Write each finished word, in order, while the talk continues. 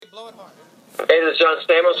blow it hard. Hey, this is John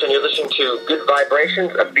Stamos, and you're listening to Good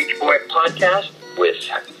Vibrations, a Beach Boy podcast with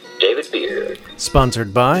David Beard.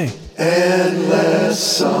 Sponsored by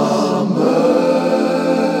Endless Summer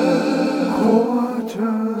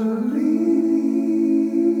Quarterly.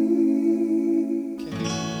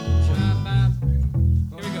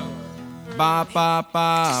 Here we go. Ba ba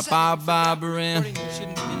ba ba ba ba.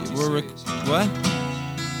 What?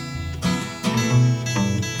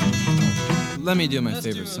 Let me do my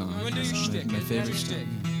favorite song. My favorite song.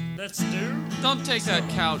 Let's do. Don't take that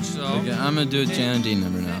couch, though. Okay, I'm gonna do a Janet D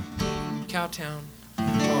number now. Cowtown.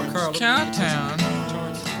 Cowtown.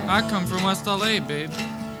 I come from West LA, babe.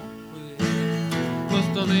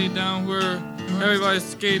 West LA, down where everybody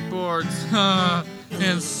skateboards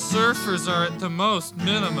and surfers are at the most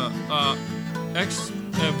minimum. A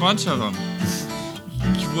bunch of them.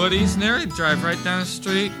 Woody's and they drive right down the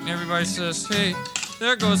street, and everybody says, "Hey,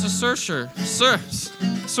 there goes a surfer.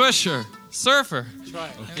 Swisher. Surfer."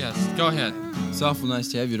 Right. Yes, go ahead. It's awful nice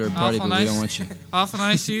to have you at our party, but we don't want you. Awful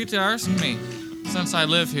nice of you to ask me, since I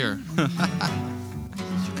live here. Here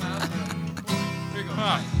we go.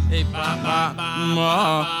 Hey, ba ba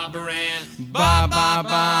ba ba ba ba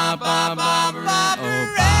ba ba ba ba. Oh,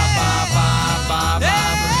 ba ba ba ba ba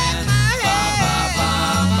ba.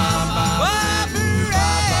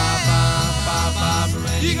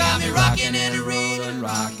 You got me rocking and a reeling,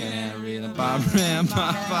 rocking and a reeling, Bob Ram,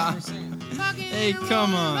 Bob. Hey,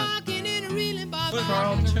 come on.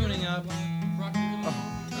 Carl, tuning up.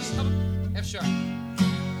 F sharp.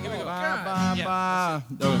 Here we go. Ba ba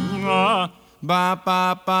ba. Ba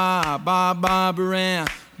ba ba ba ba Ram.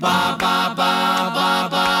 Ba ba ba ba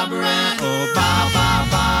ba Ram. Oh, ba ba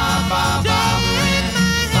ba ba ba Ram.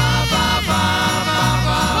 Ba ba ba ba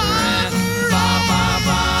ba Ram. Ba ba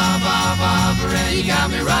ba ba ba Ram. You got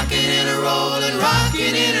me rocking and a rolling,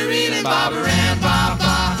 rocking and a reeling, Bob Ram. Ba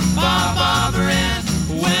ba ba ba Ram.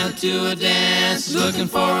 Went to a dance, looking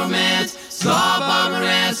for romance. Saw Bob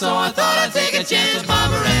Moran, so I thought I'd take a chance with Bob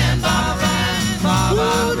Moran. Bob Moran, Bob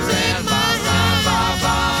Moran,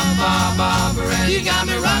 Bob Moran. You got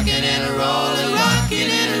me rocking and a rolling, rocking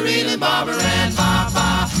and a reeling, Bob Moran. Bob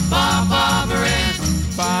Moran.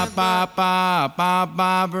 Bob Moran. Bob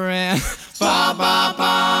Moran. Bob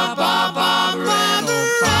Moran.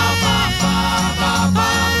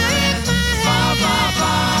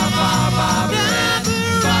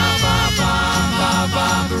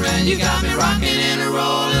 You got me rocking and a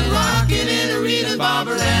rolling, rocking and a reeling,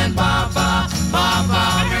 Bobber and Baba,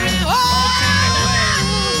 Baba.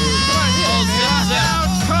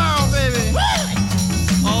 Carl, baby.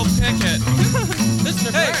 Oh, Pickett.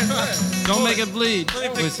 Hey, Don't make it bleed.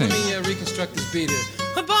 Let me reconstruct this beat here.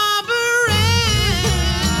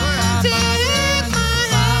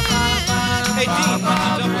 Hey,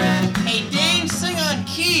 Dean, hey, Dean, sing on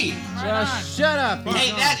key. Shut up.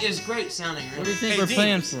 Hey, that is great sounding. What do you think Hey, we're Dean,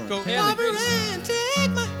 playing for? Go ahead.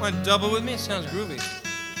 Want to double with me? It sounds groovy.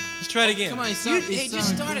 Let's try it again. Come on, Hey,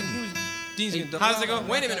 just start it. Dean's gonna double. How's it going?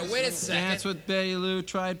 Wait a minute, wait a second. Dance with Betty Lou,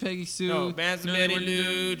 tried Peggy Sue. No, Bands of Betty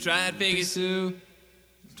Lou, tried Peggy Sue.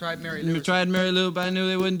 tried Mary Lou. Tried Mary Lou, but I knew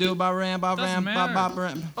they wouldn't do it. Bob Ram, Bob Ram, Doesn't Bob matter.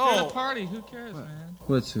 Ram. Oh, a party. Who cares, man?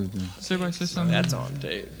 What's who doing? Does everybody say something? That's on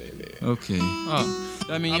tape, baby. Okay. Oh,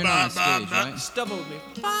 I mean, you're not on stage, right? Just double with me.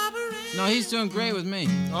 No, he's doing great with me.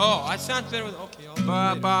 Oh, I sound better with. Okay, I'll do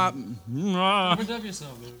Bob, it. Bob. overdub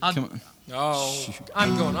yourself, dude. Come on. Oh,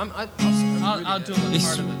 I'm going. I'll do a little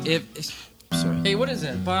part of it. Sorry. Hey, what is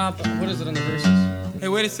that? Bob, what is it on the verses? Hey,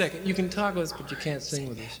 wait a second. You can talk with us, but you can't sing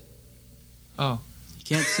with us. Oh, You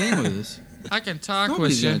can't sing with us. I can talk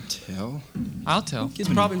Nobody's with you. gonna tell. I'll tell. It's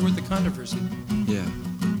probably worth the controversy. Yeah.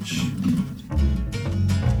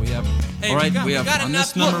 We have. Hey, all right, we got on enough.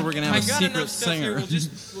 this number, Look, we're gonna I have a got secret enough stuff here.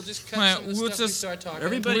 singer. We'll just cut Wait, some of the we'll stuff we just- start talking.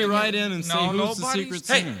 Everybody write in and say who's the nobody's- secret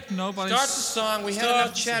Hey, singer. Nobody's Start the song. We had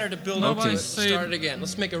enough chatter to build up to Nobody it. say- Start it again.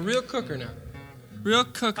 Let's make a real cooker now. real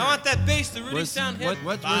cooker. I want that bass to really sound hip.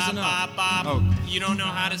 Where's the note? Oh. You don't know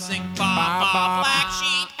how to sing Ba, ba, Black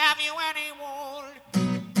sheep, have you any wool?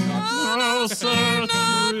 Oh, sir,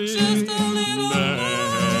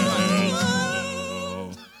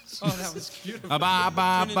 Oh, that was beautiful. Ba ba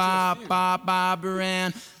ba ba ba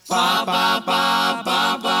Baran. Ba ba ba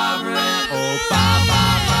ba ba Baran. Oh ba ba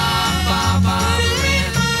ba ba ba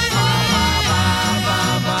Baran. Ba ba ba ba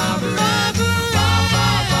ba Baran. Ba ba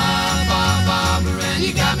ba ba ba Baran.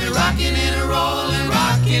 You got me rocking and a rolling,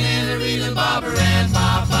 rocking and a reeling, Ba Baran.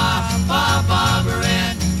 Ba ba ba ba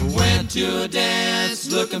Baran. Went to a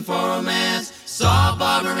dance, looking for romance. Saw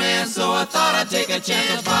Ba Baran, so I thought I'd take a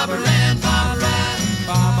chance with Ba Baran. Ba Baran.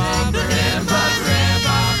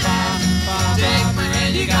 Take my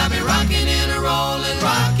hand, you got me rocking and a rolling,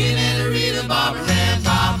 rocking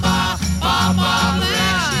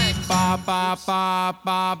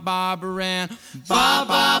ba ba Barbara Ann, ba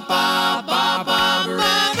ba ba ba Barbara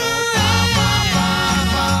Ann, oh ba ba ba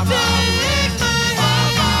ba Barbara Ann, ba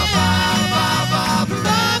ba ba ba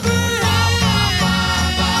Barbara Ann, ba ba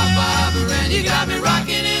ba Barbara Ann. You got me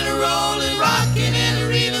rocking and a rolling, rocking and a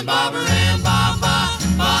reeling, Barbara Ann, ba ba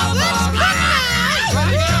ba ba.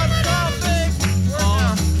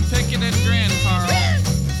 Pick it and grin, Carl.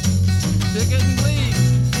 Pick it and bleed.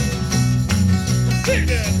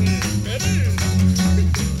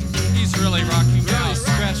 He's really rocking out.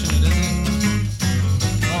 Scratching it, isn't he?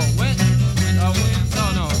 Oh, wet. Oh,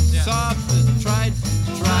 no. Yeah. Soft. Tried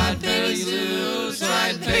Betty Lou.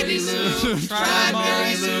 Tried Betty Lou. Tried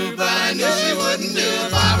Betty Lou, but I knew she wouldn't do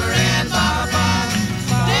it. Barbara Ann, Barbara.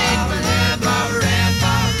 Take my hand, Barbara Ann,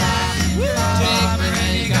 Barbara. Take my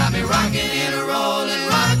hand, you got me rocking and a rolling,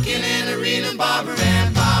 rocking and a reeling, Barbara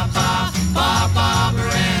Ann, Barbara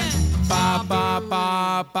Ann. Ba ba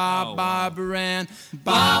ba ba Barbara Ann,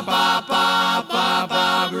 ba ba ba ba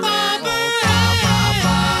Barbara Ann, oh ba ba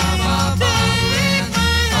ba ba Barbara Ann,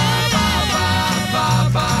 ba ba ba ba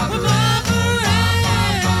Barbara Ann, ba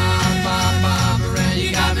ba ba Barbara Ann. You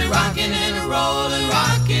got me rocking and a rolling,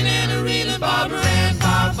 rocking and a reeling, Barbara Ann,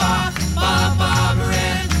 ba ba ba Barbara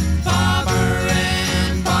Ann, Barbara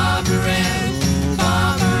Ann, Barbara Ann,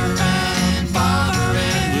 Barbara Ann, Barbara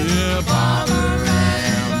Ann, yeah, Barbara Ann.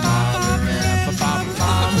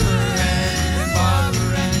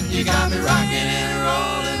 You got me rocking and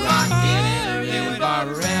rolling, rocking and reeling,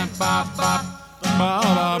 Barbara Ann, Barbara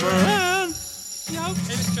Ann. Hey,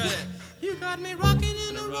 let's try that. You got me rocking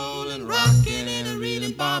and a rolling, rocking and a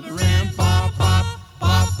reeling, Barbara Ann,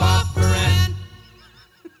 Barbara Ann.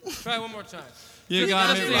 Try one more time. You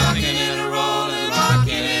got me rocking and a rolling,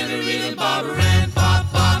 rocking and a reeling, Barbara Ann,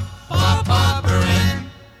 Barbara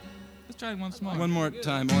Ann. Let's try it once more. One more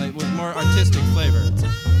time, with more artistic flavor.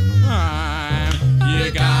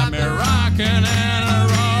 You got me rocking and a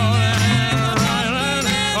rolling,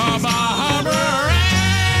 oh Barbara Ann.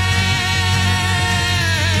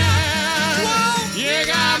 You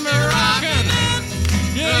got me rocking,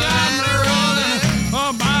 you got me rolling,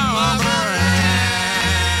 oh Barbara Ann.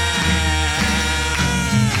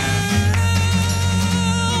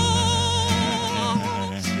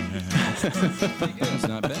 That's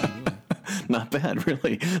not bad. Not bad,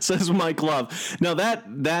 really, says Mike Love. Now,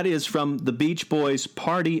 that is from the Beach Boys'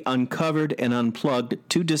 Party Uncovered and Unplugged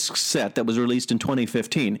 2-disc set that was released in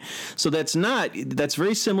 2015. So that's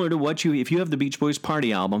very similar to what if you have the Beach Boys'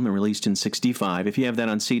 Party album released in 65, if you have that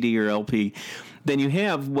on CD or LP, then you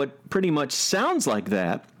have what pretty much sounds like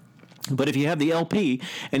that. But if you have the LP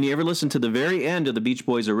and you ever listen to the very end of the Beach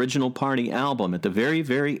Boys' original Party album, at the very,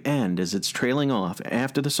 very end, as it's trailing off,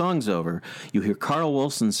 after the song's over, you hear Carl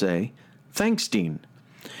Wilson say, "Thanks, Dean."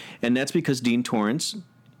 And that's because Dean Torrance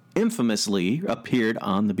infamously appeared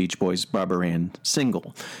on the Beach Boys' Barbara Ann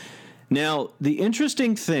single. Now, the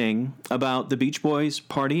interesting thing about the Beach Boys'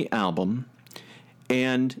 Party album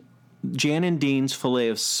and Jan and Dean's Filet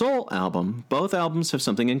of Soul album, both albums have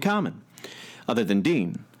something in common, other than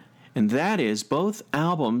Dean. And that is, both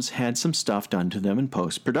albums had some stuff done to them in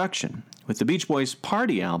post-production. With the Beach Boys'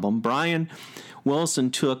 Party album, Brian Wilson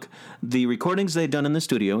took the recordings they'd done in the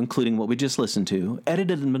studio, including what we just listened to,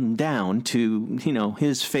 edited them down to,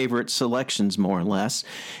 his favorite selections, more or less,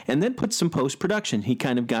 and then put some post-production. He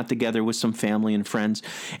kind of got together with some family and friends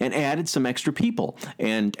and added some extra people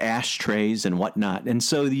and ashtrays and whatnot. And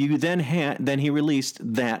so then he released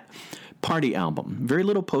that Party album. Very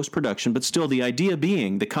little post-production, but still the idea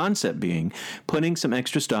being, the concept being, putting some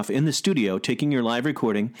extra stuff in the studio, taking your live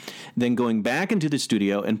recording, then going back into the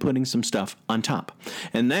studio and putting some stuff on top.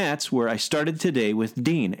 And that's where I started today with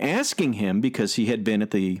Dean, asking him, because he had been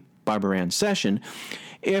at the Barbara Ann session,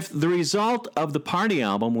 if the result of the Party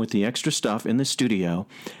album with the extra stuff in the studio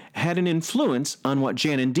had an influence on what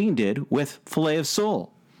Jan and Dean did with Filet of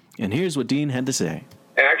Soul. And here's what Dean had to say.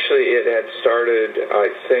 Actually, it had started, I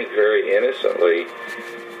think, very innocently.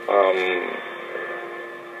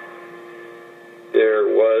 There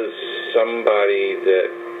was somebody that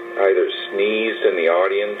either sneezed in the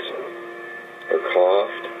audience or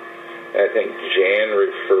coughed. I think Jan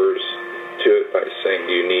refers to it by saying,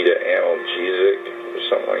 "Do you need an analgesic?" or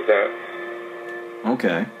something like that.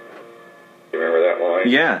 Okay. You remember that line?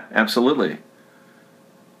 Yeah, absolutely.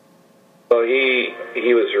 Well,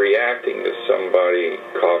 he was reacting to somebody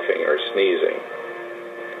coughing or sneezing.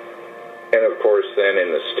 And, of course, then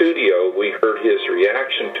in the studio, we heard his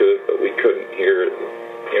reaction to it, but we couldn't hear,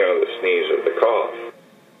 the sneeze or the cough.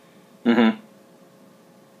 Mm-hmm.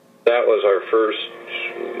 That was our first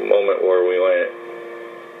moment where we went,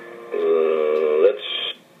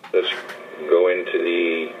 let's go into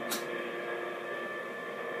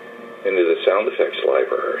sound effects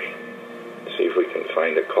library, see if we can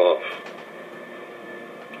find a cough.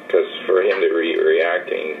 Because for him to be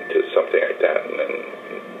reacting to something like that, and then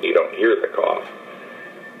you don't hear the cough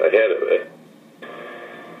ahead of it,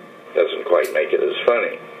 doesn't quite make it as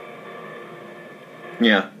funny.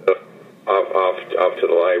 Yeah. So off to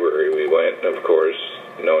the library we went, and of course,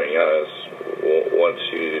 knowing us, once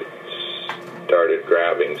you started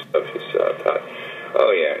grabbing stuff, you thought,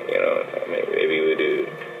 oh yeah, maybe we do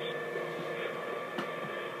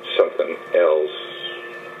something else.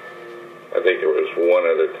 I think there was one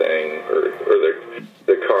other thing, or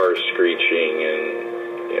the car screeching and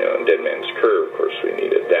Dead Man's Curve. Of course, we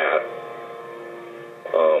needed that.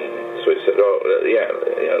 So we said,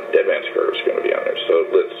 Dead Man's Curve is going to be on there. So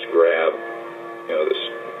let's grab, this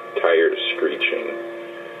tire screeching.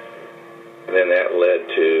 And then that led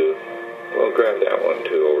to, well, grab that one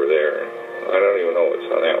too over there. I don't even know what's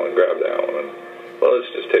on that one. Grab that one. Well,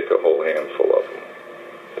 let's just take a whole handful of them.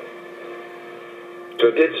 So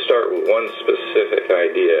it did start with one specific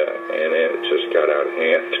idea, and it just got out of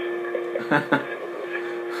hand,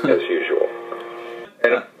 as usual.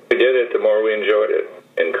 And the more we did it, the more we enjoyed it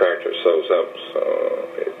and cracked ourselves up. So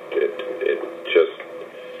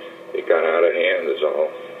it got out of hand is all.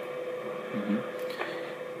 Mm-hmm.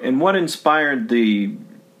 And what inspired the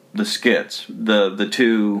skits, the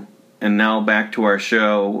two, and now back to our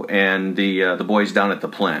show, and the boys down at the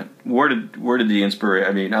plant? Where did the inspiration?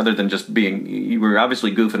 I mean, other than just you were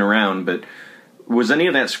obviously goofing around, but was any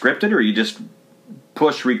of that scripted, or you just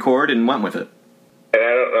pushed record and went with it? And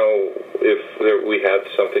I don't know if we had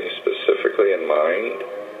something specifically in mind.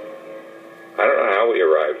 I don't know how we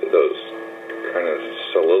arrived at those kind of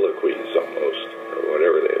soliloquies, almost, or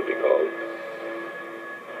whatever they would be called.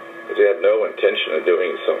 Because we had no intention of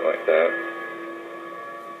doing something like that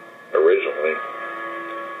originally.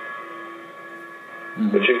 Mm-hmm.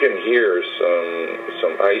 But you can hear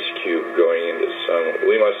some Ice Cube going into some.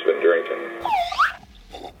 We must have been drinking.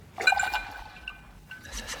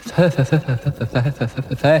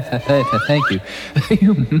 Thank you.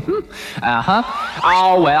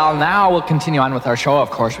 Oh, well, now we'll continue on with our show. Of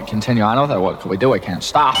course, we continue on with it. What can we do? We can't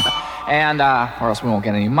stop. And, or else we won't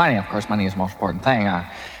get any money. Of course, money is the most important thing.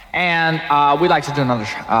 And we'd like to do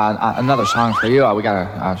another song for you.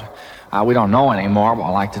 We don't know anymore, but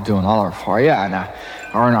I'd like to do another for you. And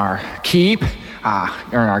earn our keep.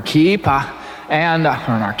 Earn our keep. And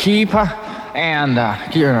earn our keep. And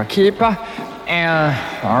earn our keep. And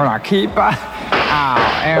earn our keep.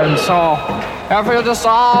 And so, if you just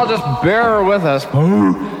all just bear with us,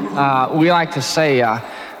 we like to say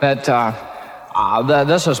that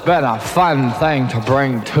this has been a fun thing to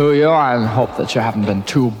bring to you. I hope that you haven't been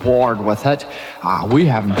too bored with it. We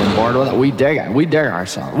haven't been bored with it. We dig it. We dig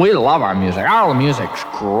ourselves. We love our music. Our music's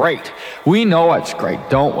great. We know it's great,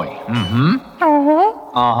 don't we? Mm-hmm.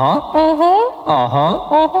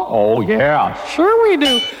 Oh, yeah. Sure we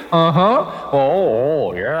do.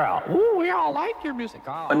 Oh, yeah. Ooh, we all like your music.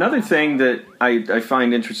 Oh. Another thing that I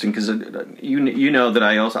find interesting, because you know that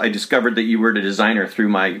I discovered that you were the designer through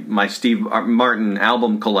my Steve Martin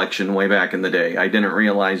album collection way back in the day. I didn't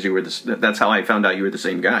realize you were that's how I found out you were the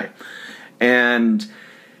same guy. And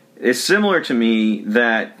it's similar to me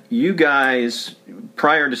that you guys,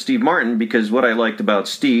 prior to Steve Martin, because what I liked about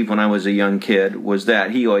Steve when I was a young kid was that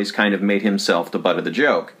he always kind of made himself the butt of the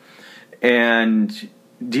joke. And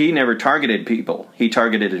he never targeted people. He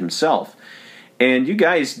targeted himself. And you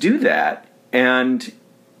guys do that. And,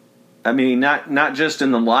 I mean, not just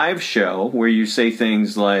in the live show where you say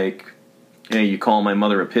things like, hey, you call my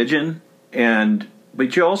mother a pigeon,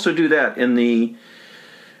 but you also do that in the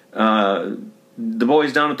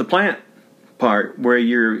boys down at the plant part where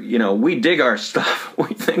we dig our stuff.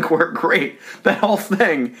 We think we're great. That whole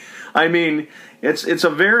thing. I mean, it's a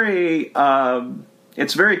very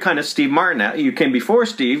it's very kind of Steve Martin. You came before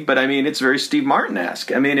Steve, but I mean, it's very Steve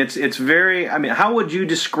Martin-esque. I mean, it's very. I mean, how would you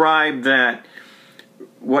describe that?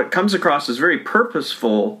 What comes across as very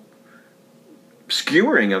purposeful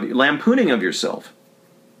skewering of lampooning of yourself.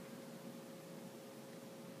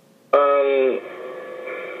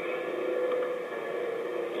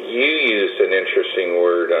 You used an interesting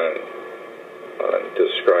word on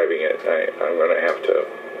describing it. I'm going to have to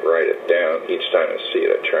write it down each time I see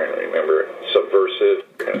it. I try and remember it. Subversive,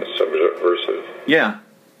 kind of subversive. Yeah.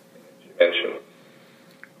 You mentioned.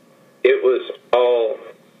 It was all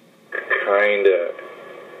kind of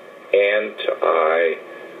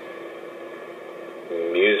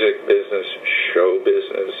anti-music business, show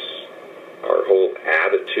business, our whole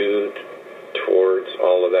attitude towards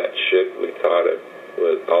all of that shit. We thought it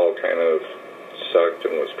was all kind of sucked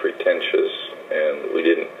and was pretentious, and we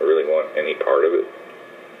didn't really want any part of it.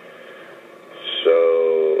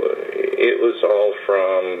 it was all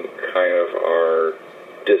from kind of our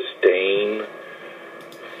disdain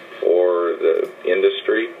for the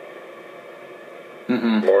industry,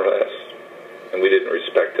 more or less. And we didn't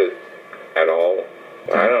respect it at all.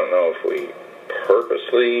 I don't know if we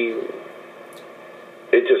purposely...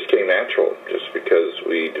 It just came natural, just because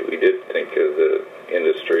we did think of the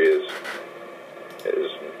industry as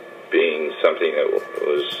being something that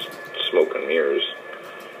was smoke and mirrors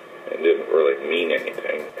and didn't really mean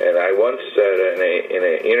anything. And I once said in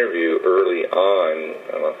an interview early on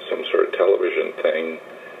some sort of television thing,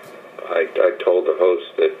 I told the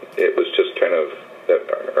host that it was just kind of, that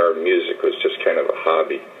our music was just kind of a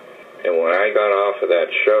hobby. And when I got off of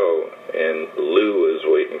that show and Lou was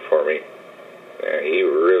waiting for me, and he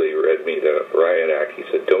really read me the riot act. He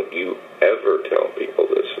said, "Don't you ever tell people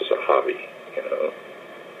this is a hobby. You know,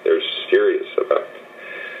 they're serious about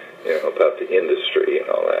the industry and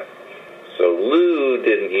all that." So Lou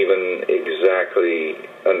didn't even exactly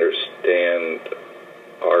understand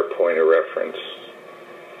our point of reference.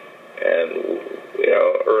 And,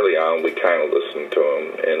 early on we kind of listened to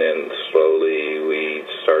him, and then slowly we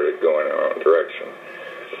started going our own direction.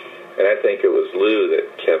 And I think it was Lou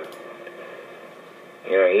that kept,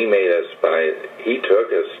 he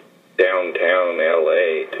took us downtown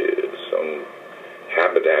L.A. to some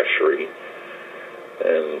haberdashery,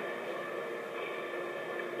 and,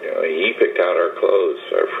 he picked out our clothes,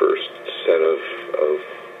 our first set of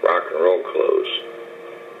rock and roll clothes,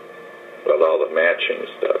 with all the matching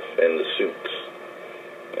stuff, and the suits.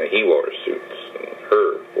 And he wore suits, and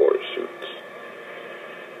Herb wore suits.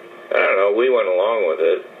 I don't know, we went along with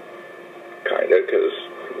it, kind of, because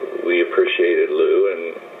we appreciated Lou,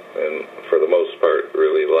 and for the most part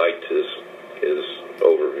really liked his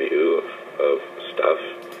overview of stuff.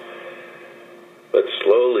 But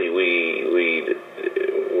slowly we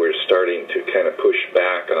were starting to kind of push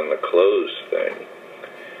back on the clothes thing.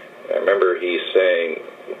 I remember he saying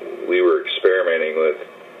we were experimenting with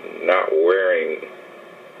not wearing,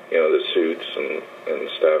 the suits and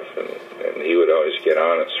stuff, and he would always get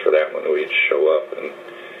on us for that when we'd show up. And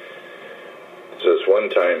so this one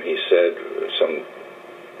time he said, some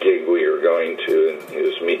gig we were going to, and he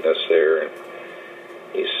was meeting us there, and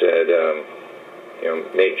he said,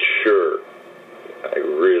 make sure, I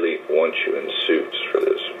really want you in suits for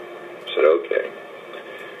this. I said, okay.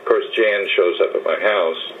 Of course, Jan shows up at my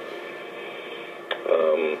house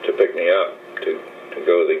to pick me up to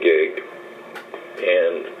go to the gig,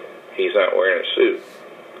 and he's not wearing a suit.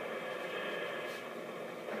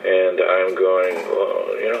 And I'm going,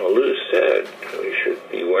 well, Lou said we should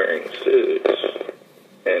be wearing suits.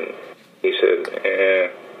 And he said,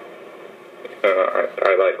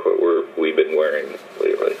 I like what we've been wearing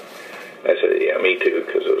lately. I said, yeah, me too,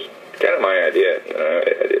 because it was kind of my idea.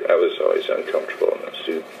 I was always uncomfortable in a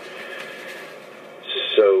suit.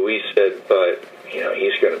 So we said, but,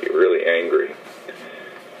 he's going to be really angry.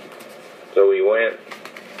 So we went,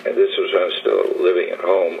 and this was when I was still living at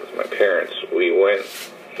home with my parents. We went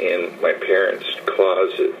in my parents'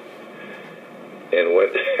 closet and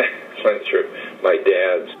went through my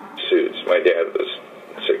dad's suits. My dad was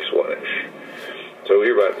 6'1"-ish. So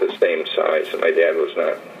we were about the same size, and my dad was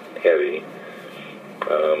not heavy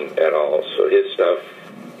at all. So his stuff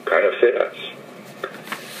kind of fit us.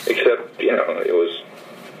 Except, it was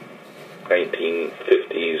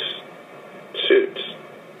 1950s suits,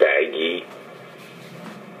 baggy,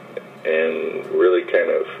 and really kind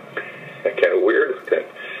of weird looking.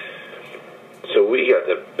 So we got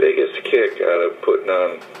the biggest kick out of putting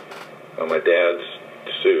on my dad's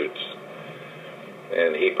suits,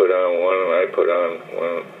 and he put on one and I put on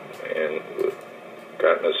one, and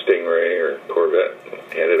got in a Stingray or Corvette,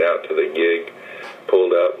 headed out to the gig,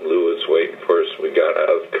 pulled up, Lou was waiting for us, we got out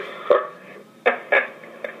of the car.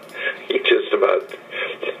 he just about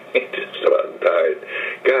died.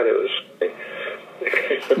 God, it was funny.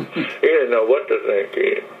 He didn't know what to think.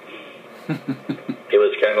 It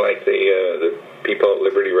was kind of like the people at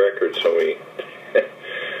Liberty Records when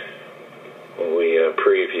we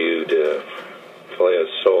previewed Play a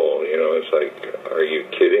Soul. It's like, are you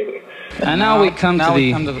kidding? And now we come to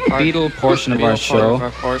the Beatle portion of our show,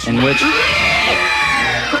 in which...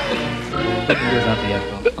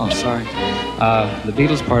 Oh, sorry. The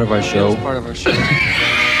Beatles part of our show.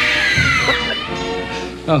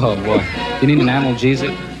 Oh, boy. You need an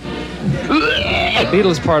analgesic? The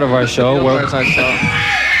Beatles part of our show, where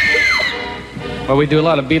we do a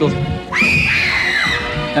lot of Beatles.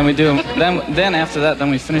 Then after that,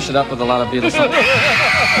 we finish it up with a lot of Beatles songs.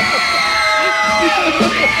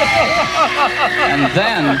 And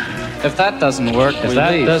then, if that doesn't work,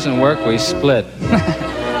 we split.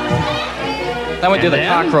 Then we do the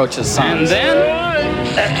then- cockroaches song. And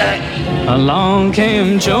then along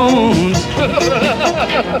came Jones.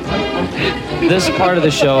 This part of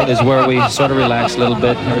the show is where we sort of relax a little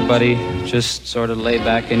bit. Everybody just sort of lay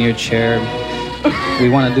back in your chair. We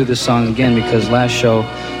want to do this song again because last show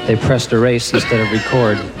they pressed erase instead of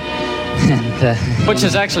record. And, which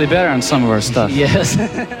is actually better on some of our stuff. Yes.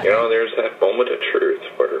 You know, there's that moment of truth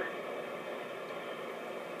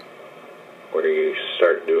where you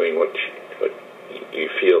start doing what you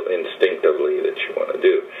feel instinctively that you want to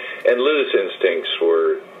do. And Lou's instincts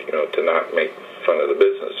were, you know, to not make fun of the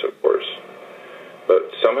business, of course.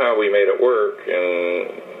 But somehow we made it work,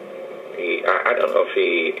 and I don't know if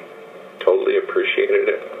he totally appreciated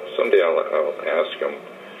it. Someday I'll ask him.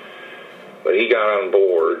 But he got on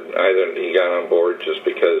board. Either he got on board just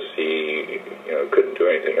because he, you know, couldn't do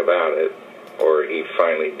anything about it, or he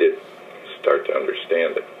finally did start to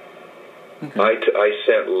understand it. Okay. I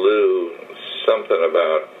sent Lou something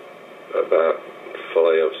about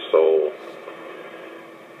Filet of Soul,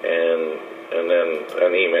 and then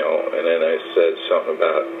an email, and then I said something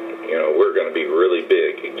about, you know, we're going to be really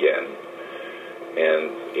big again,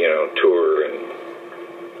 and, you know, tour and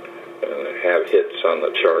have hits on the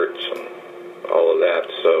charts and all of that.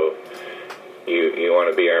 So you want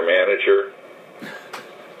to be our manager?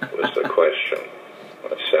 Was the question. I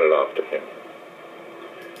sent it off to him.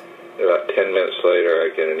 About 10 minutes later, I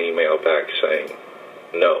get an email back saying,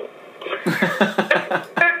 no.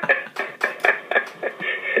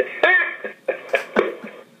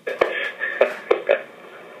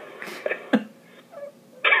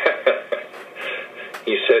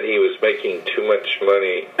 He said he was making too much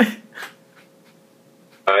money.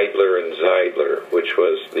 Idler and Zeidler, which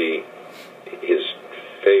was his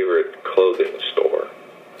favorite clothing store,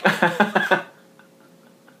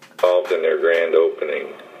 involved in their grand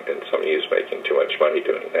opening, and somebody was making too much money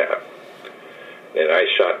doing that. And I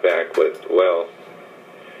shot back with, well,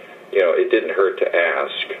 you know, it didn't hurt to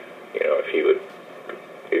ask, you know, if he would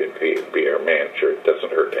be our manager. It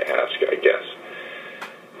doesn't hurt to ask, I guess.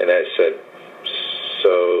 And I said,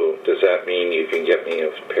 so does that mean you can get me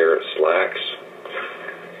a pair of slacks?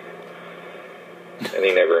 And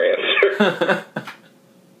he never answered.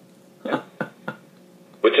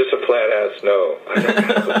 Which is a flat-ass no. I know,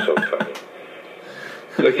 that was so funny.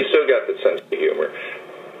 So he still got the sense of humor.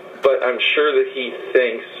 But I'm sure that he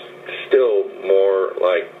thinks still more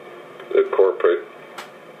like the corporate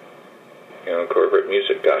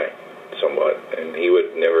music guy, somewhat. And he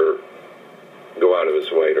would never go out of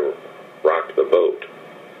his way to rock the boat,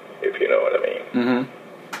 if you know what I mean. Mm-hmm.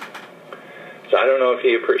 So I don't know if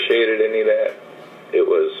he appreciated any of that. It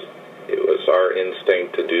was our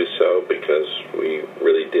instinct to do so because we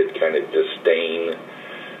really did kind of disdain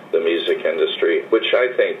the music industry, which I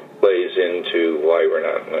think plays into why we're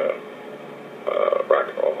not in the Rock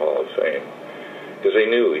and Roll Hall of Fame, because they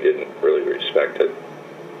knew we didn't really respect it,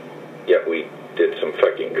 yet we did some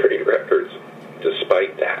fucking great records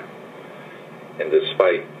despite that, and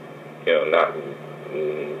despite, you know, not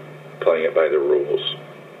playing it by the rules.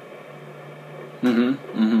 Mm-hmm.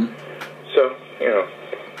 Mm-hmm. So, you know,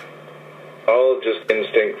 all just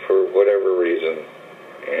instinct for whatever reason,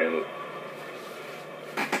 and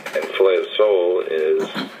Filet of Soul is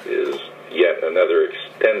yet another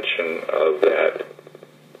extension of that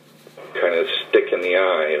kind of stick in the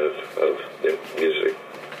eye of the music,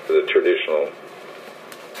 the traditional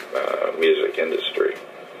music industry.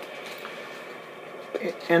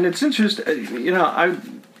 And it's interesting,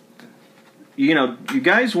 you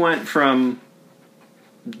guys went from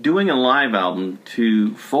doing a live album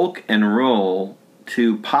to folk and roll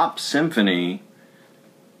to pop symphony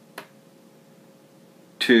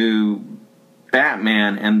to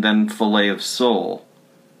Batman and then Filet of Soul,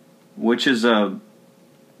 which is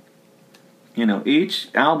each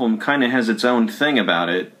album kind of has its own thing about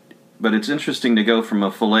it, but it's interesting to go from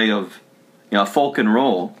a Filet of, folk and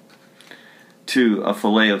roll to a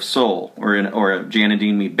Filet of Soul or a Jan and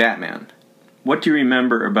Dean meet Batman. What do you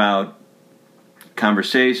remember about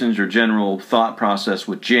conversations or general thought process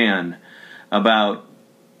with Jan about,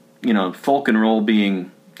 folk and roll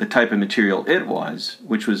being the type of material it was,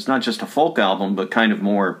 which was not just a folk album, but kind of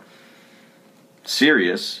more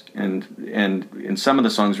serious, and some of the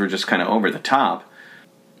songs were just kind of over the top.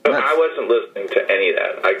 But I wasn't listening to any of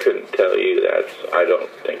that. I couldn't tell you that. I don't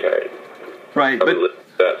think I listened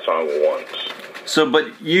to that song once. So,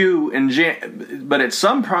 but you and Jan, but at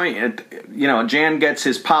some point, Jan gets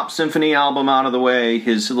his pop symphony album out of the way,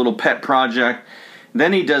 his little pet project.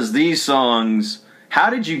 Then he does these songs. How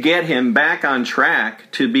did you get him back on track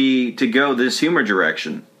to go this humor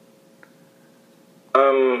direction?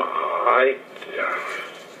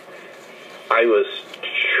 I I was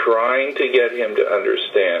trying to get him to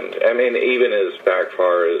understand. I mean, even as back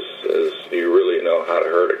far as you really know how to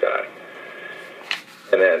hurt a guy.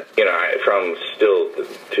 And then, from still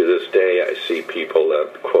to this day, I see people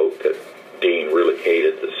that quote that Dean really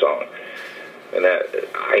hated the song. And that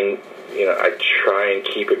I try and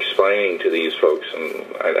keep explaining to these folks, and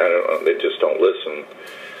I don't know, they just don't listen.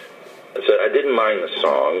 So I didn't mind the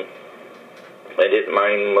song. I didn't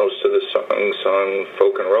mind most of the songs on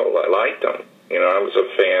folk and roll. I liked them. I was a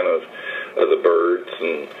fan of the Byrds,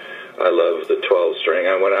 and I loved the 12-string.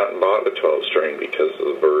 I went out and bought the 12-string because of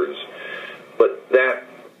the Byrds. But that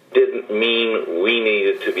didn't mean we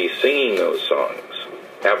needed to be singing those songs.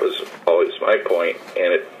 That was always my point,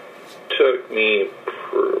 and it took me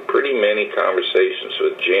pretty many conversations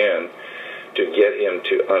with Jan to get him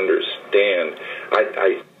to understand.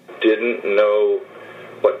 I didn't know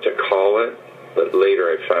what to call it, but later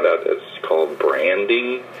I found out it's called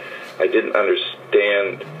branding. I didn't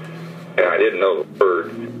understand, and I didn't know the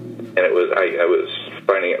word, and I was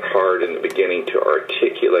finding it hard in the beginning to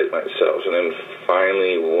articulate myself, and then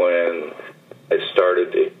finally when I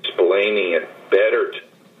started explaining it better,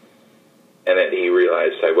 and then he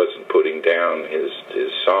realized I wasn't putting down his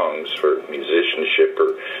songs for musicianship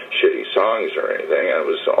or shitty songs or anything. I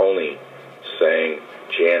was only saying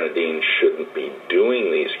Jan and Dean shouldn't be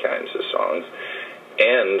doing these kinds of songs,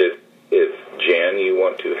 and if Jan, you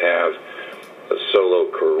want to have a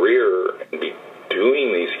solo career and be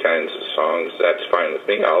doing these kinds of songs, that's fine with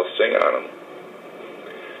me. I'll sing on them.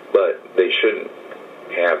 But they shouldn't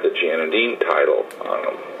have the Jan and Dean title on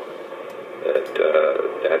them.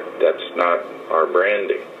 That's not our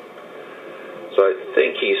branding. So I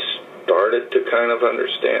think he started to kind of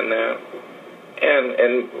understand that.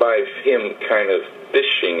 And by him kind of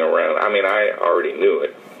fishing around, I mean, I already knew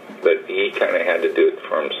it, but he kind of had to do it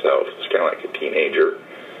for himself. It's kind of like a teenager.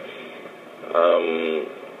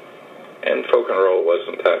 And folk and roll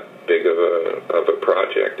wasn't that big of a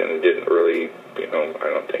project, and it didn't really, I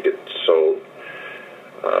don't think it sold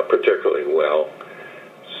particularly well.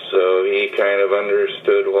 So he kind of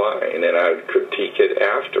understood why, and then I would critique it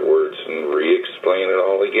afterwards and re-explain it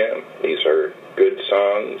all again. These are good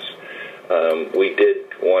songs. We did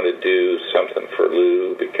want to do something for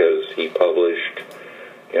Lou because he published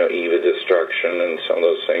Eve of Destruction and some of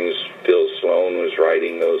those things. Phil Sloan was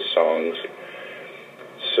writing those songs.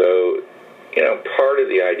 So, part of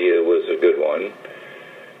the idea was a good one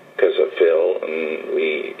because of Phil, and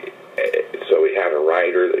we had a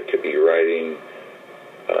writer that could be writing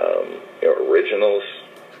originals,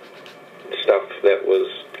 stuff that was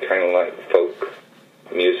kind of like folk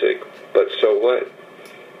music, but so what?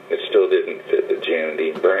 It still didn't fit the Jan and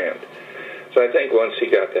Dean brand. So I think once he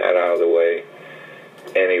got that out of the way,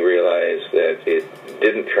 and he realized that it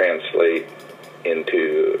didn't translate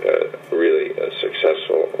into really a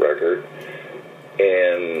successful record,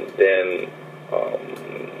 and then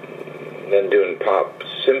doing Pop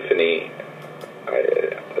Symphony,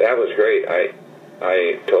 that was great.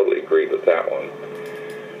 I totally agreed with that one.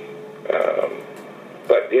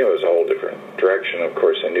 But, it was a whole different direction. Of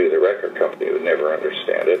course, I knew the record company would never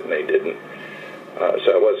understand it, and they didn't.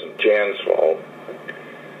 So it wasn't Jan's fault.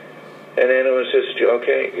 And then it was just,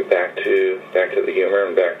 okay, back to the humor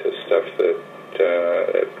and back to stuff that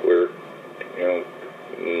we're,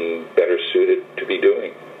 better suited to be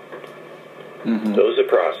doing. Mm-hmm. So it was a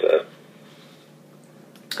process.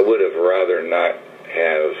 I would have rather not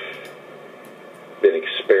have been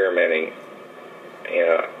experimenting,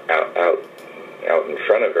 out in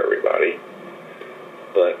front of everybody.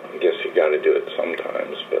 But I guess you got to do it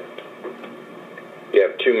sometimes. But you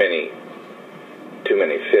have too many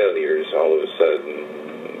failures, all of a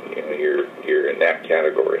sudden, you're in that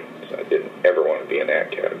category. So I didn't ever want to be in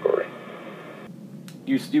that category.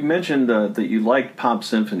 You mentioned that you liked Pop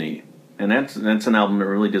Symphony, and that's an album that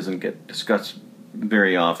really doesn't get discussed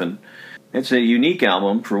very often. It's a unique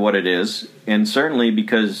album for what it is, and certainly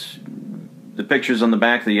because the pictures on the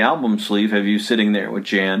back of the album sleeve have you sitting there with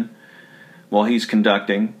Jan while he's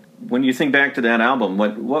conducting. When you think back to that album,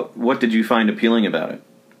 what did you find appealing about it?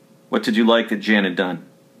 What did you like that Jan had done?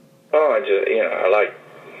 Oh,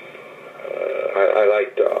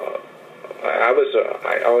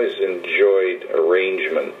 I always enjoyed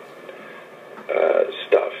arrangement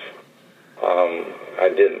stuff.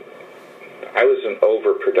 I was an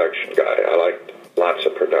overproduction guy. I liked lots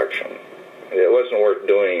of production. It wasn't worth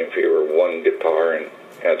doing if you were one guitar, and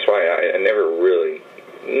that's why I never really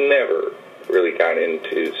got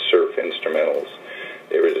into surf instrumentals.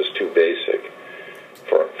 They were just too basic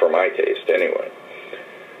for my taste anyway.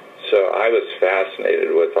 So I was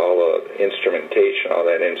fascinated with all the instrumentation, all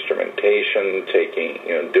that instrumentation,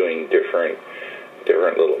 doing different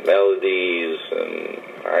little melodies, and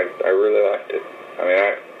I really liked it. I mean,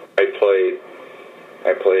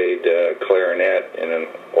 I played clarinet in an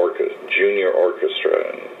junior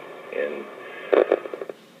orchestra in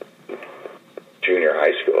junior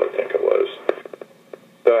high school, I think it was.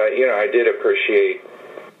 So, I did appreciate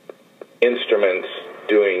instruments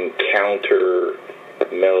doing counter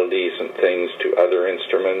melodies and things to other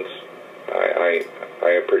instruments. I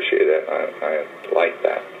appreciate that. I like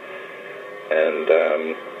that. And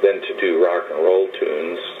then to do rock and roll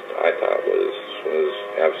tunes, I thought was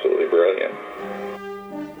absolutely brilliant.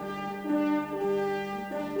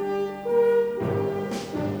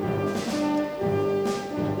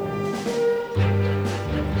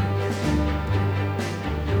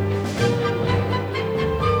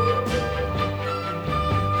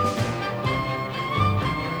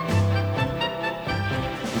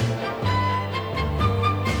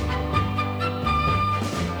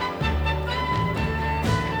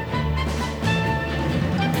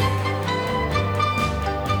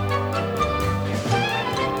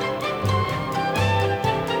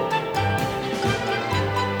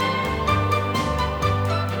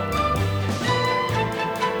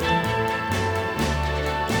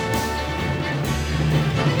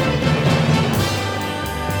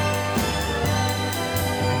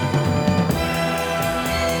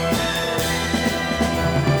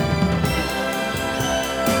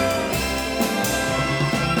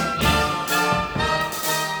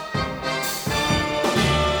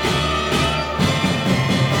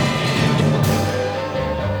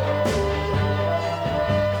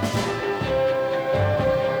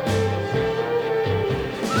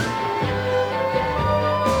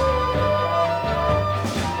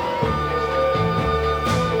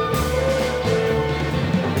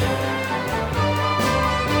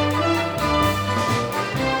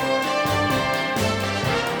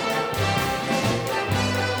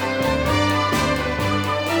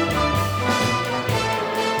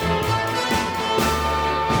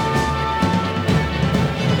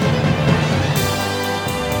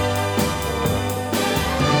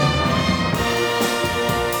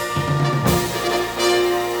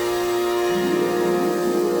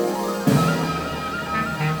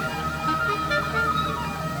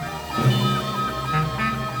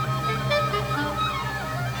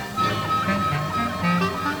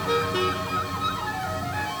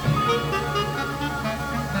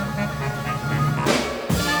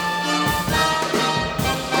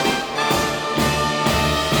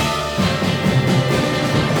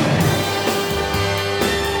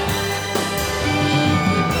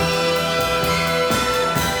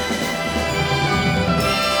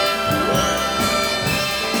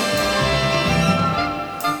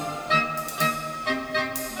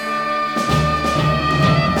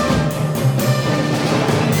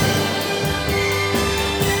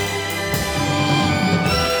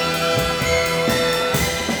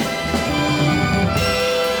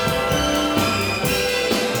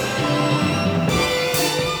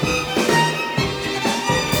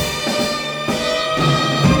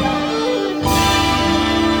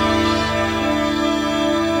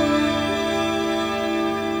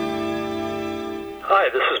 Hi,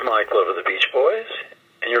 this is Mike Love of the Beach Boys,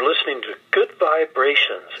 and you're listening to Good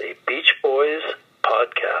Vibrations, a Beach Boys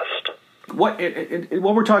podcast. What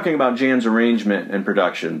we're talking about, Jan's arrangement and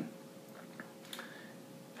production,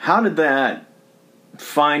 how did that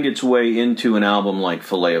find its way into an album like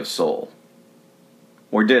Filet of Soul?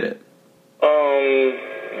 Or did it?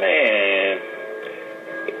 Man.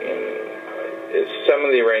 It's some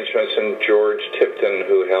of the arrangements, and George Tipton,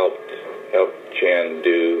 who helped Jan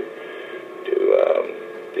do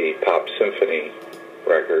the Pop Symphony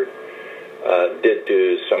record, did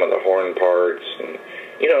do some of the horn parts, and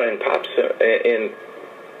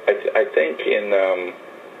I think in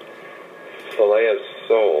Filet of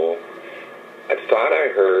Soul, I thought I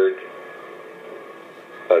heard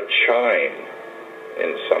a chime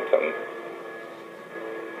in something.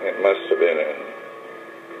 It must have been in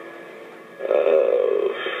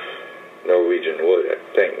Norwegian Wood, I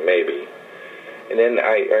think, maybe. And then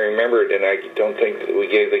I remembered, and I don't think that we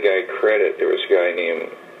gave the guy credit. There was a guy named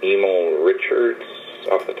Emil Richards,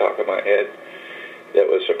 off the top of my head, that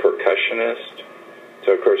was a percussionist.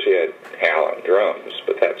 So, of course, he had Hal on drums,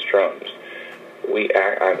 but that's drums. I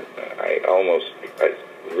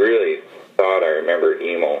really thought I remembered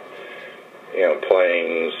Emil,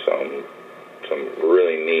 playing some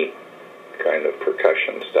really neat kind of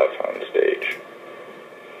percussion stuff on stage,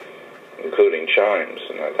 including chimes,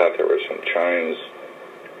 and I thought there were some chimes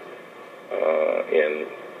in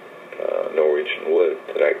mentioned wood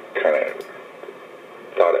that I kind of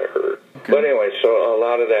thought I heard. Okay. But anyway, so a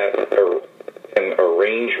lot of that and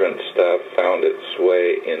arrangement stuff found its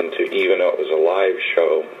way into, even though it was a live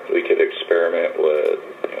show, we could experiment with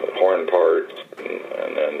horn parts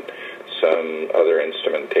and then some other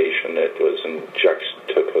instrumentation that was in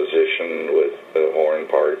juxtaposition with the horn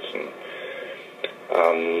parts, and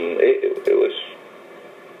it was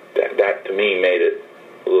that to me made it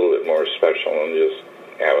a little bit more special than just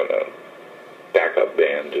having a backup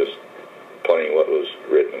band just playing what was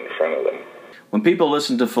written in front of them. When people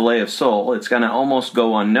listen to Fillet of Soul, it's going to almost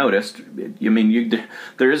go unnoticed.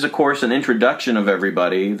 There is, of course, an introduction of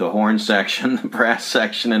everybody, the horn section, the brass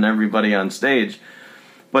section, and everybody on stage.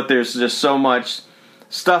 But there's just so much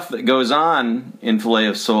stuff that goes on in Fillet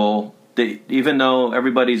of Soul that even though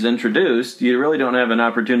everybody's introduced, you really don't have an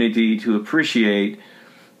opportunity to appreciate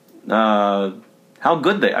how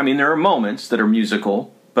good they... I mean, there are moments that are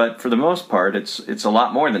musical, but for the most part, it's a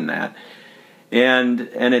lot more than that. And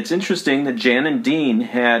it's interesting that Jan and Dean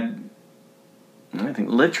had, I think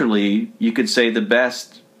literally, you could say, the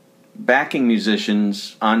best backing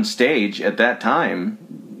musicians on stage at that time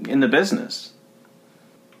in the business.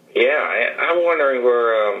 Yeah, I'm wondering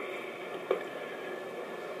where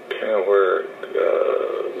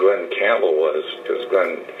Glenn Campbell was, because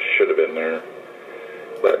Glenn should have been there.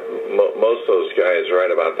 But most of those guys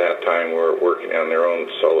right about that time were working on their own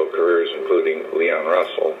solo careers, including Leon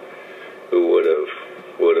Russell, who would have,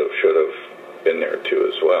 should have been there too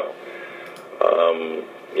as well.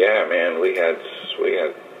 Yeah, man, we had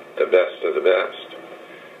the best of the best.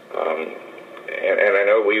 And I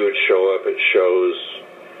know we would show up at shows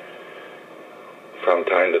from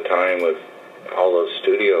time to time with all those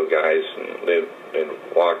studio guys, and they'd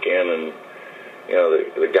walk in, and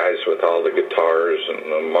the guys with all the guitars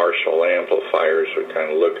and the Marshall amplifiers would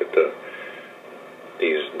kind of look at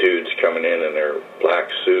these dudes coming in their black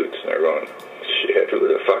suits, and they're going, shit, who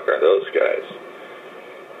the fuck are those guys?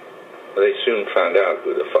 They soon found out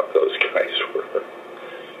who the fuck those guys were.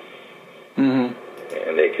 Mm-hmm.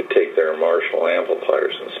 And they could take their Marshall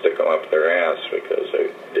amplifiers and stick them up their ass, because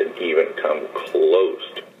they didn't even come close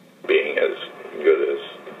to being as good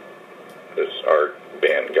as our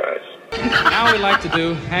band guys. Now we like to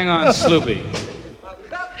do Hang On Sloopy.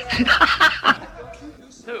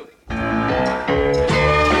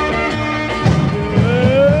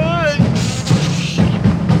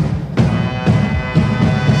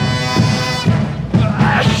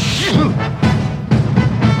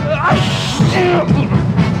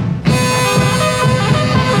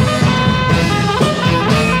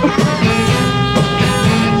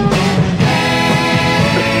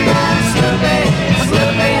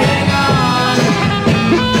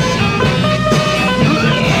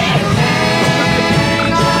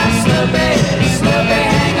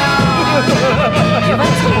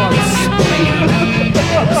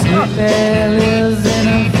 Sloopy lives in a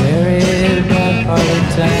very bad part of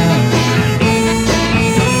town,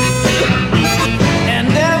 and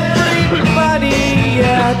everybody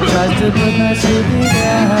tries to put my Sloopy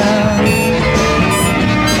down.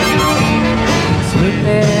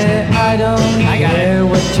 Sloopy, I don't care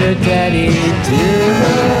what your daddy do.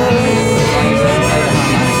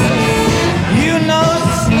 You know,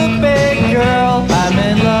 Sloopy girl, I'm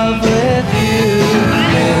in love with you.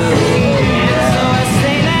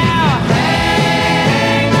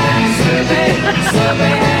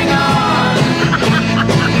 Sloopy, hang on.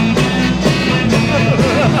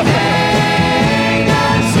 Hang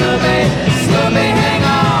on, Sloopy, Sloopy, hang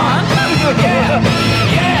on. Yeah,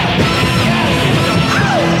 yeah,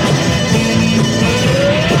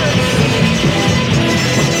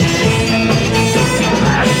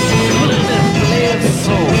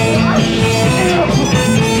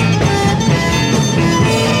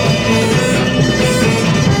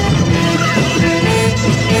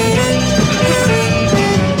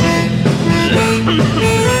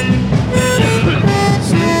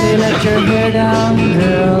 let your hair down,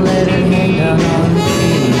 girl, let it hang down on me.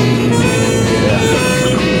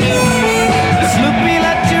 Sloopy,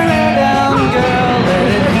 let your hair down, girl, let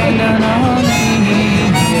it hang down on me.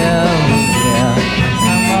 Yeah, yeah,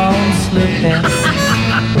 come on, Sloopy.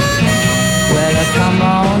 Well, come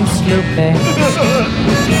on, Sloopy.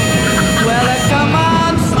 Well, come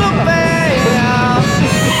on, Sloopy. Yeah.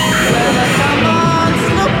 Well, come on,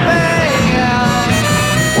 Sloopy. Yeah.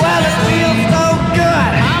 Well, it feels so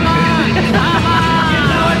good. Come on. You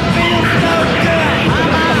know it feels so good.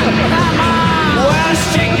 Come on. Well,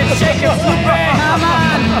 shake it, Sloopy. Come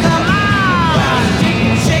on. Well,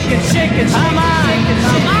 shake it, come on.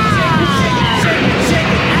 Shake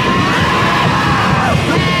it.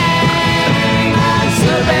 Hang on,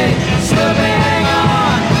 Sloopy.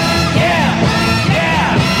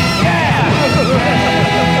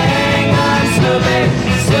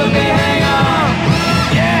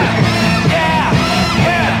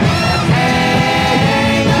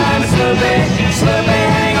 Slippy, Slippy,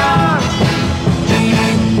 hang on.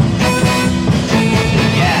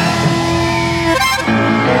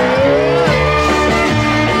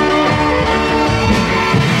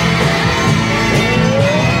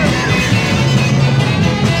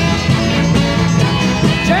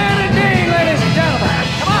 Janet Dean, ladies and gentlemen.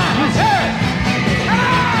 Come on, let's hear it.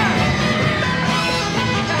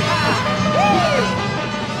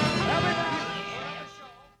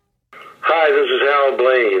 Hi, this is Hal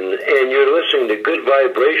Blaine, and you're listening to Good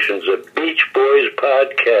Vibrations, a Beach Boys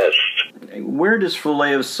podcast. Where does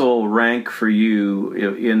Filet of Soul rank for you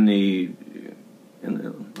in the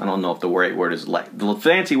I don't know if the right word is the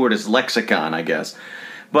fancy word is lexicon, I guess.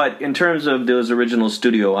 But in terms of those original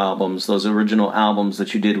studio albums, those original albums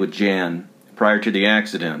that you did with Jan prior to the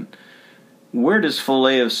accident, where does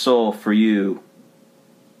Filet of Soul for you?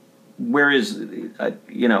 Where is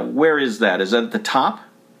where is that? Is that at the top?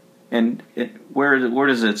 And where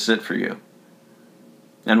does it sit for you?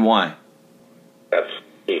 And why? That's a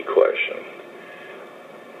key question.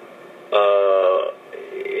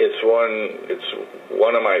 It's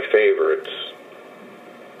one of my favorites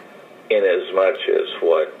in as much as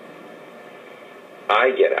what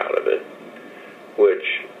I get out of it,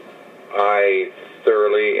 which I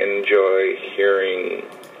thoroughly enjoy hearing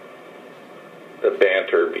the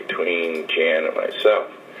banter between Jan and myself.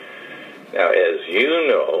 Now, as you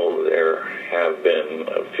know, there have been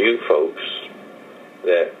a few folks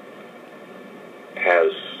that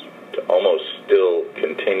has almost still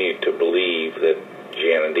continued to believe that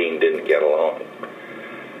Jan and Dean didn't get along.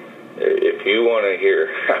 If you want to hear,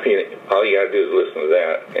 I mean, all you got to do is listen to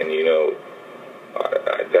that, and you know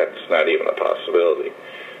that's not even a possibility.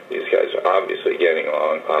 These guys are obviously getting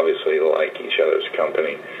along, obviously like each other's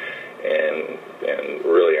company, and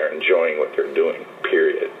really are enjoying what they're doing,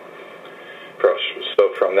 period.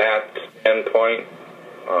 So from that standpoint,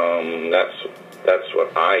 that's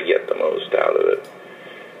what I get the most out of it,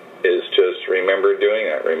 is just remember doing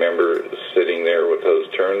that. Remember sitting there with those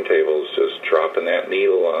turntables, just dropping that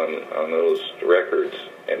needle on those records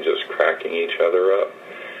and just cracking each other up.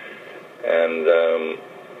 And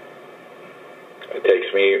it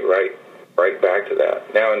takes me right back to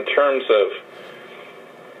that. Now, in terms of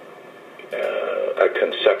a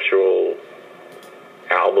conceptual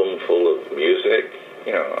album full of music,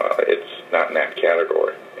 it's not in that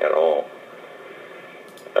category at all.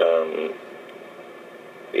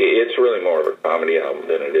 It's really more of a comedy album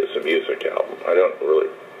than it is a music album. I don't really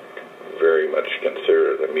very much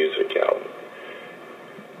consider it a music album,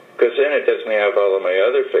 because then it doesn't have all of my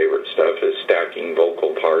other favorite stuff, is stacking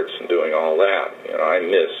vocal parts and doing all that. I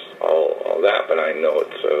miss all that, but I know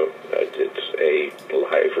it's a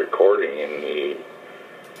live recording, and you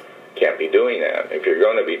can't be doing that. If you're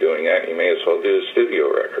going to be doing that, you may as well do a studio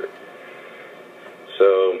record.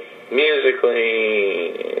 So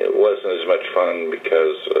musically, it wasn't as much fun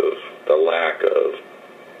because of the lack of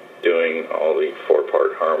doing all the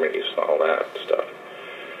 4-part harmonies and all that stuff.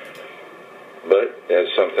 But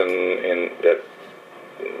that's something that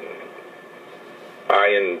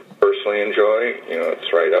I personally enjoy.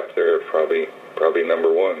 It's right up there, probably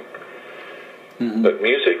number one. Mm-hmm. But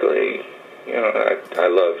musically, I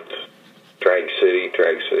loved Drag City.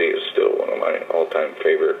 Drag City is still one of my all-time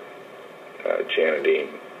favorite Jan and Dean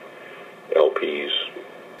LPs.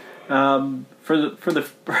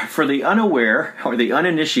 For the unaware or the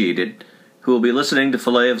uninitiated who will be listening to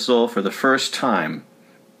Filet of Soul for the first time,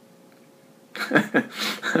 I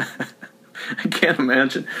can't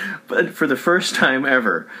imagine, but for the first time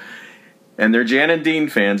ever, and they're Jan and Dean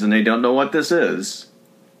fans and they don't know what this is,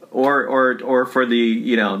 or for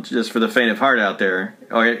the just for the faint of heart out there,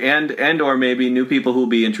 or maybe new people who will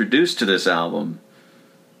be introduced to this album.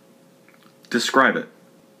 Describe it.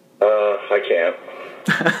 I can't.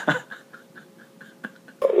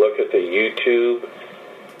 Look at the YouTube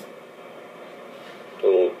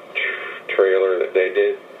little trailer that they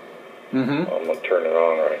did. Mm-hmm. I'm going to turn it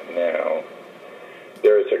on right now.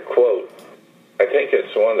 There's a quote. I think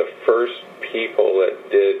it's one of the first people that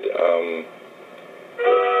did a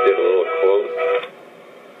little quote.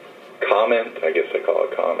 Comment, I guess they call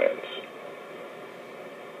it comments.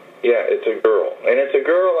 Yeah, it's a girl. And it's a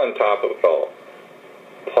girl on top of it all.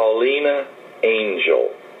 Paulina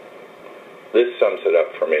Angel. This sums it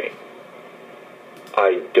up for me.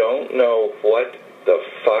 I don't know what the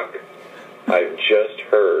fuck I've just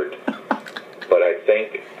heard, but I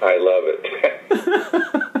think I love it.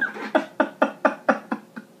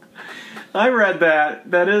 I read that.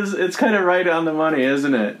 It's kind of right on the money,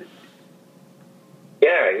 isn't it?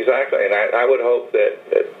 Yeah, exactly. And I would hope that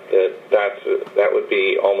would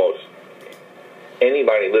be almost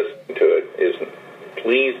anybody listening to it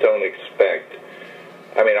please don't expect.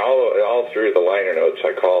 I mean, all through the liner notes,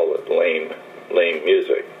 I call it lame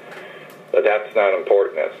music, but that's not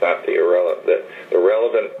important. That's not the irrelevant. The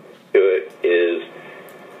relevant to it is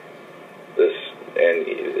this, and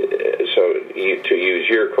so to use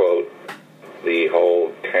your quote, the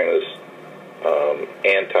whole kind of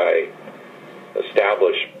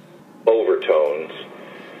anti-established overtones.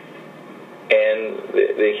 And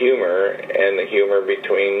the humor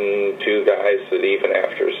between two guys that even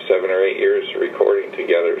after 7 or 8 years of recording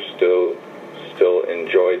together still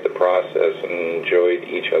enjoyed the process and enjoyed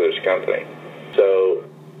each other's company. So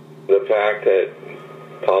the fact that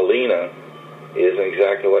Paulina isn't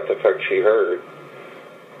exactly what the fuck she heard,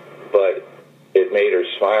 but it made her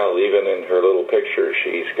smile. Even in her little picture,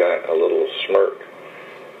 she's got a little smirk,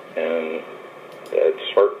 and that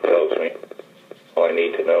smirk tells me all I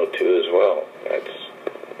need to know too as well.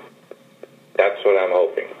 That's what I'm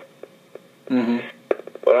hoping. Mm-hmm.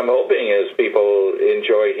 What I'm hoping is people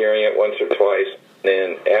enjoy hearing it once or twice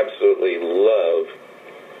and absolutely love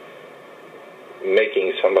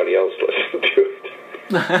making somebody else listen to it.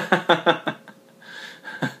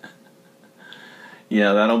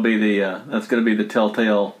 Yeah, that'll be that's going to be the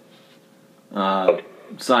telltale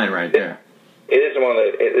sign right there. It isn't one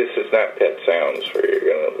that. This is not Pet Sounds where you're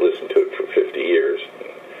going to listen to it for 50 years.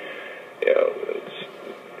 You know,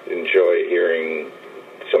 enjoy hearing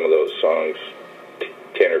some of those songs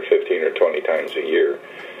 10 or 15 or 20 times a year.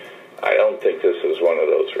 I don't think this is one of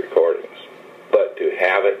those recordings. But to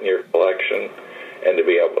have it in your collection and to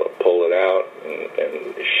be able to pull it out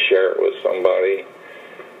and share it with somebody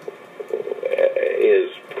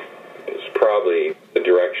is probably the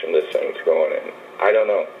direction this thing's going in. I don't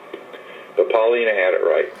know. But Paulina had it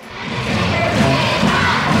right.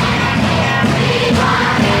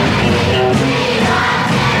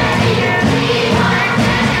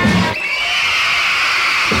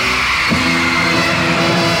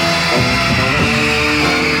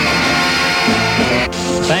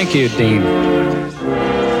 Thank you, Dean.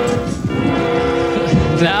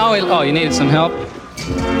 Now, you needed some help?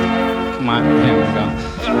 Come on, here we go.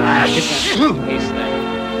 Get that piece there.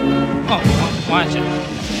 Oh, watch it.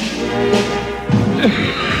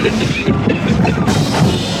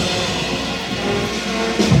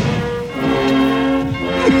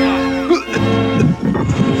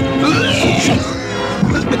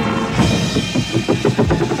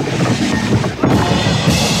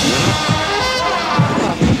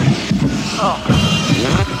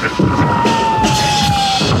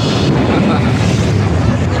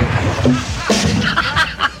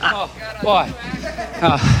 Oh, boy.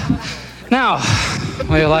 Now,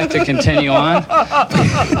 would you like to continue on?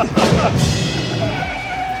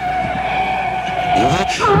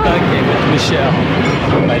 Okay, with Michelle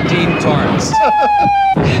by Dean Torrance.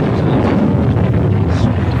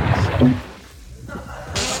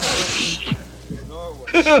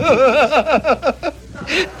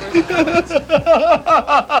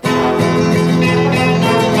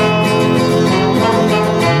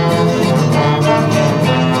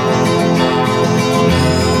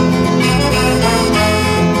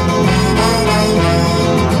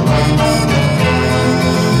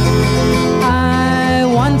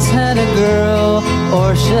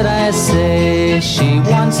 Or should I say, she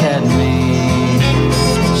once had me.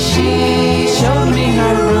 She showed me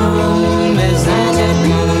her room, isn't it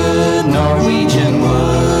good Norwegian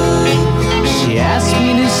wood? She asked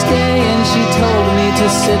me to stay and she told me to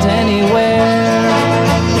sit anywhere.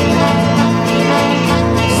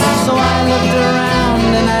 So I looked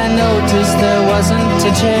around and I noticed there wasn't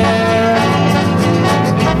a chair.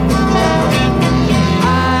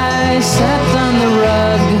 I sat on the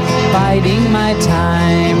rug, biding my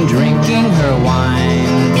time, drinking her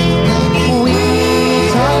wine. We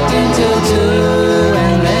talked until 2,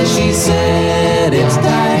 and then she said, it's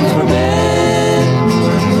time for bed.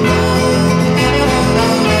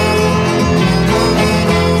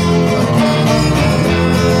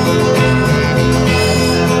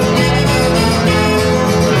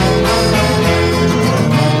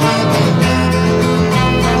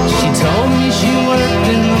 She told me she worked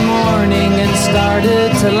in the morning and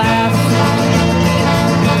started to laugh.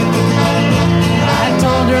 I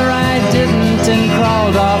told her I didn't and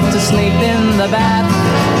crawled off to sleep in the bath.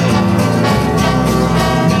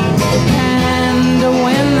 And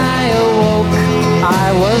when I awoke,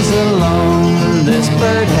 I was alone. This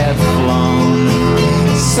bird had flown.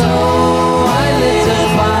 So I lit a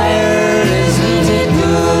fire. Isn't it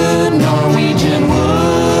good Norwegian wood?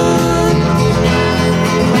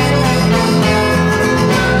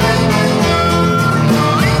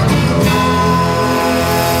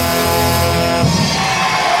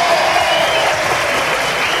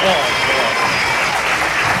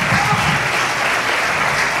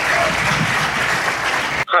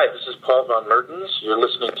 Paul Von Mertens. You're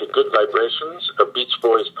listening to Good Vibrations, a Beach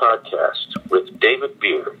Boys podcast with David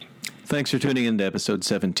Beard. Thanks for tuning in to episode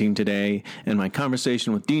 17 today and my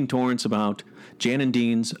conversation with Dean Torrance about Jan and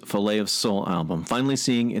Dean's Filet of Soul album, finally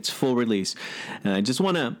seeing its full release. And I just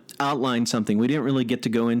want to outline something. We didn't really get to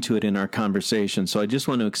go into it in our conversation, so I just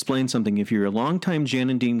want to explain something. If you're a longtime Jan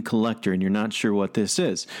and Dean collector and you're not sure what this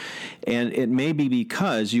is, and it may be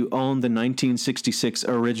because you own the 1966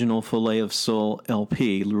 original Filet of Soul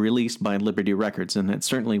LP released by Liberty Records, and that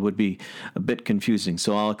certainly would be a bit confusing,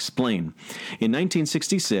 so I'll explain. In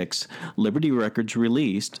 1966, Liberty Records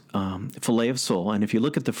released Filet of Soul, and if you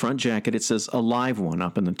look at the front jacket, it says a live one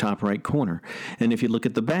up in the top right corner. And if you look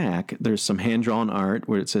at the back, there's some hand-drawn art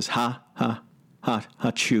where it says ha, ha, ha,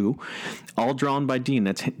 ha, chew, all drawn by Dean.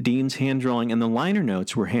 That's Dean's hand-drawing, and the liner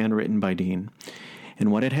notes were handwritten by Dean.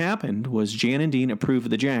 And what had happened was Jan and Dean approved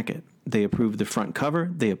the jacket. They approved the front cover,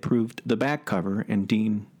 they approved the back cover, and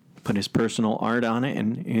Dean put his personal art on it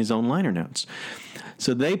and his own liner notes.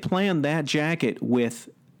 So they planned that jacket with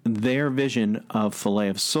their vision of Filet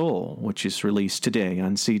of Soul, which is released today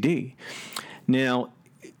on CD. Now,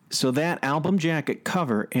 so that album jacket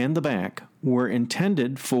cover and the back were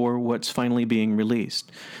intended for what's finally being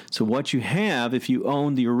released. So what you have, if you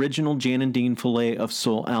own the original Jan and Dean Filet of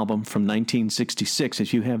Soul album from 1966,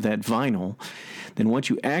 if you have that vinyl, then what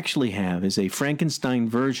you actually have is a Frankenstein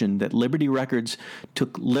version that Liberty Records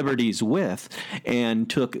took liberties with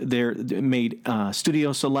and made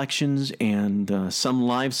studio selections and some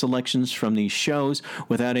live selections from these shows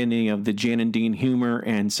without any of the Jan and Dean humor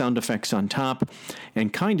and sound effects on top,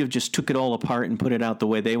 and kind of just took it all apart and put it out the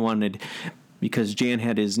way they wanted, because Jan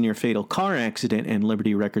had his near-fatal car accident and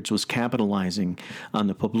Liberty Records was capitalizing on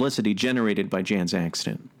the publicity generated by Jan's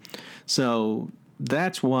accident. So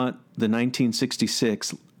that's what the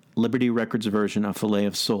 1966 Liberty Records version of Filet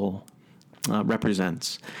of Soul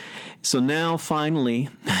represents. So now, finally,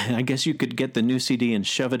 I guess you could get the new CD and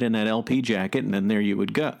shove it in that LP jacket, and then there you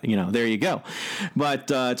would go. There you go. But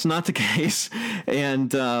it's not the case.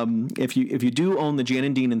 And if you do own the Jan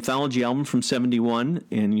and Dean Anthology album from '71,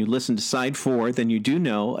 and you listen to Side 4, then you do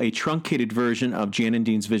know a truncated version of Jan and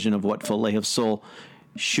Dean's vision of what Filet of Soul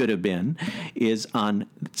should have been is on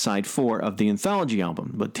Side 4 of the Anthology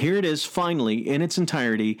album. But here it is, finally, in its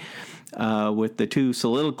entirety, with the two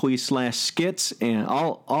soliloquies/skits and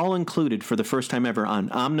all included for the first time ever on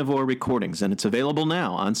Omnivore Recordings, and it's available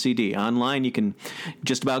now on CD. Online, you can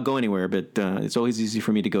just about go anywhere, but it's always easy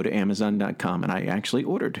for me to go to Amazon.com, and I actually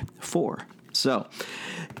ordered 4. So,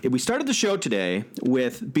 we started the show today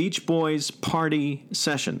with Beach Boys Party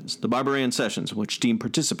Sessions, the Barbarian Sessions, which Dean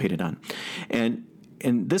participated on.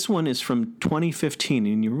 And this one is from 2015,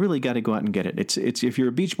 and you really got to go out and get it. It's if you're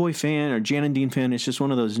a Beach Boy fan or Jan and Dean fan, it's just one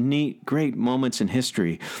of those neat, great moments in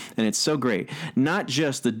history, and it's so great. Not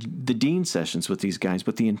just the Dean sessions with these guys,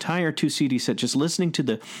 but the entire 2 CD set. Just listening to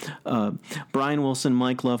the Brian Wilson,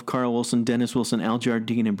 Mike Love, Carl Wilson, Dennis Wilson, Al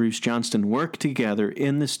Jardine, and Bruce Johnston work together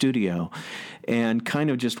in the studio and kind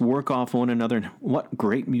of just work off one another. What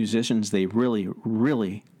great musicians they really,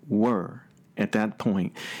 really were at that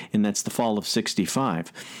point, and that's the fall of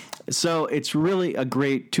 65. So it's really a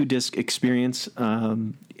great 2-disc experience.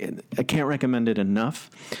 I can't recommend it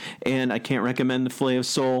enough, and I can't recommend the Filet of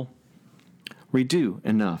Soul redo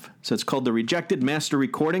enough. So it's called the Rejected Master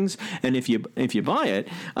Recordings, and if you buy it,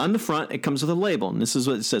 on the front it comes with a label, and this is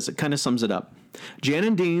what it says. It kind of sums it up. Jan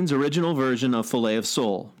and Dean's original version of Filet of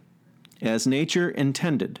Soul, as nature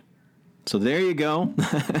intended. So there you go.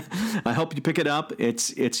 I hope you pick it up.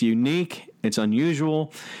 It's unique. It's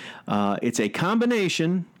unusual. It's a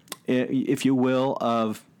combination, if you will,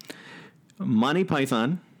 of Monty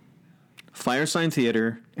Python, Firesign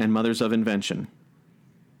Theater, and Mothers of Invention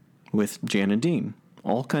with Jan and Dean,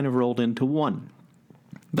 all kind of rolled into one.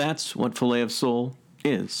 That's what Filet of Soul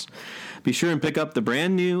is. Be sure and pick up the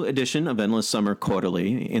brand new edition of Endless Summer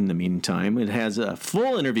Quarterly. In the meantime, it has a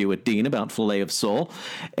full interview with Dean about Filet of Soul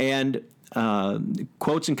and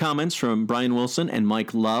quotes and comments from Brian Wilson and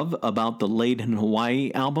Mike Love about the Laid in Hawaii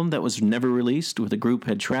album that was never released, where the group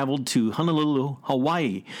had traveled to Honolulu,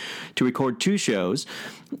 Hawaii to record 2 shows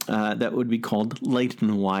that would be called Laid in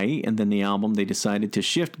Hawaii, and then the album they decided to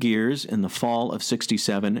shift gears in the fall of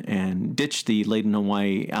 67 and ditch the Laid in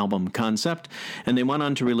Hawaii album concept, and they went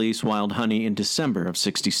on to release Wild Honey in December of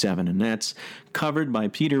 67, and that's covered by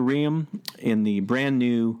Peter Riem in the brand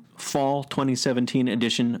new fall 2017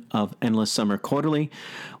 edition of Endless Summer Quarterly.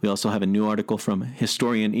 We also have a new article from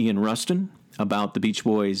historian Ian Rustin about the Beach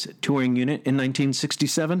Boys touring unit in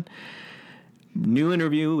 1967. New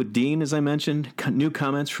interview with Dean, as I mentioned. New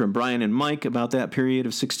comments from Brian and Mike about that period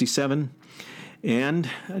of 67. And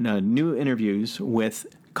new interviews with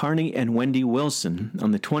Carney and Wendy Wilson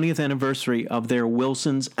on the 20th anniversary of their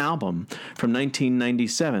Wilson's album from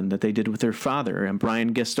 1997 that they did with their father. And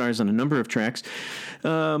Brian guest stars on a number of tracks,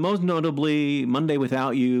 most notably Monday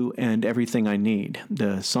Without You and Everything I Need,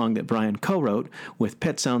 the song that Brian co-wrote with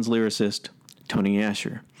Pet Sounds lyricist Tony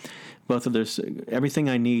Asher. Both of those, Everything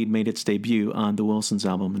I Need made its debut on the Wilsons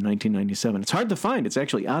album in 1997. It's hard to find. It's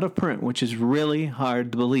actually out of print, which is really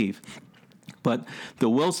hard to believe. But the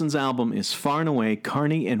Wilsons album is far and away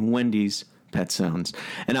Carney and Wendy's Pet Sounds.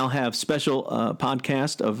 And I'll have special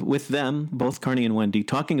podcast with them, both Carney and Wendy,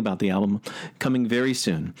 talking about the album coming very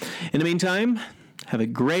soon. In the meantime, have a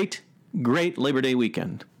great, great Labor Day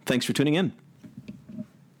weekend. Thanks for tuning in.